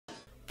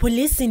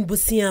Police in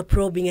Busia are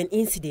probing an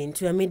incident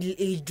where a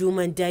middle-aged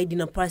woman died in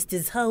a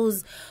pastor's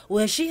house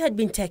where she had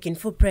been taken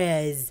for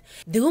prayers.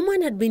 The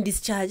woman had been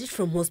discharged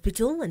from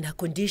hospital and her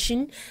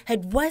condition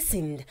had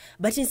worsened,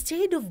 but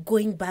instead of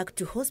going back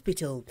to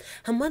hospital,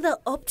 her mother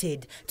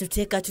opted to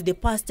take her to the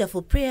pastor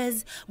for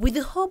prayers with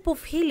the hope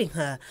of healing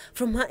her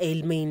from her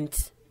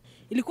ailment.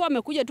 Ilikuwa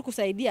amekuja tu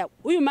kusaidia.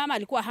 Huyu mama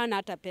alikuwa hana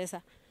hata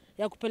pesa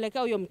ya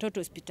kupelekea huyo mtoto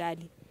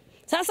hospitali.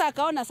 Sasa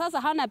akaona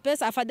sasa hana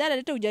pesa, afadhali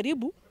alete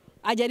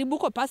ajaribu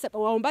kwa pasa,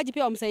 waombaji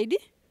pia wamsaidie.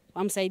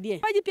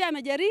 Waombaji pia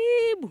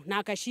amejaribu na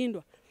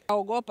akashindwa.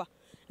 Aogopa.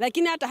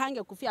 Lakini hata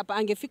hangekufia hapa,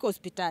 angefika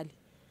hospitali.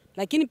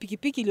 Lakini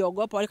pikipiki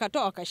iliogopa,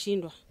 walikatoa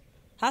wakashindwa.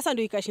 Sasa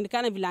ndio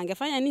ikashindikana vile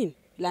angefanya nini?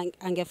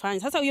 Angefanya.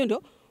 Sasa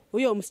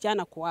huyo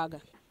msichana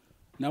kuaga.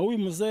 Na huyu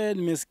mzee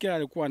nimesikia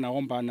alikuwa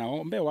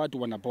anaombea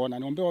watu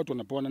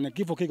wanapona, na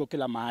kifo kiko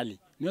kila mahali.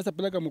 Niweza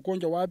peleka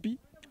mgonjwa wapi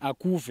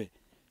akufe.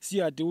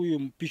 Si ati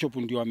huyu bishop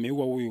ndio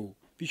ameua huyu.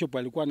 Bishop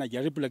alikuwa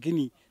anajaribu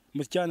lakini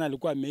msichana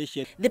alikuwa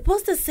ameisha. The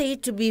pastor,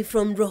 said to be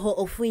from Roho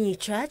of Winnie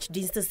Church,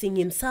 distancing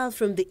himself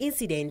from the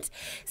incident,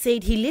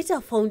 said he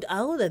later found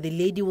out that the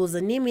lady was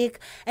anemic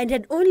and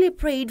had only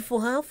prayed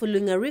for her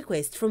following a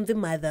request from the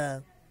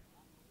mother.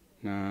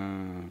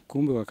 Na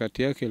kumbe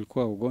wakati yake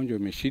ilikuwa ugonjwa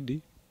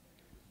umeshidi.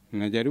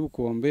 Najaribu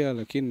kuombea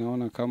lakini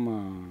naona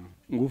kama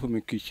nguvu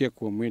imekishia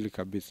kwa mwili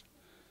kabisa.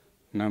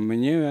 Na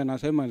mwenyewe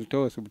anasema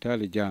alitoa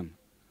hospitali jana.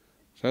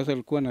 Sasa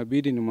alikuwa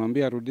inabidi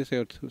nimwambie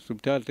arudishe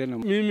hospitali tena.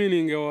 Mimi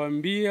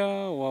ningewaambia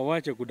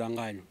wawache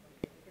kudanganywa.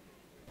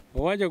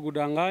 Wawache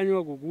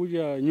kudanganywa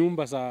kukuja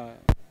nyumba za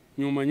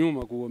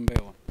nyuma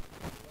kuombewa.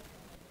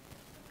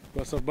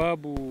 Kwa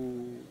sababu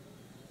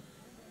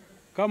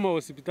kama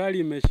hospitali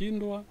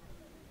imeshindwa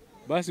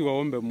basi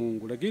waombe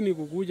Mungu, lakini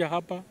kukuja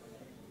hapa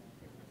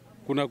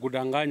kuna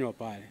kudanganywa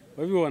pale.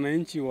 Kwa hivyo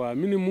wananchi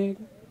waamini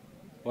Mungu,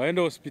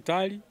 waende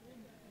hospitali,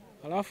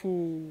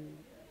 alafu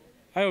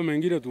hayo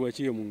mengine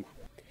tuachie Mungu.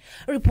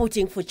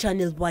 Reporting for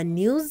Channel 1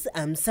 News,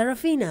 I'm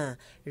Sarafina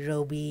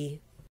Robi.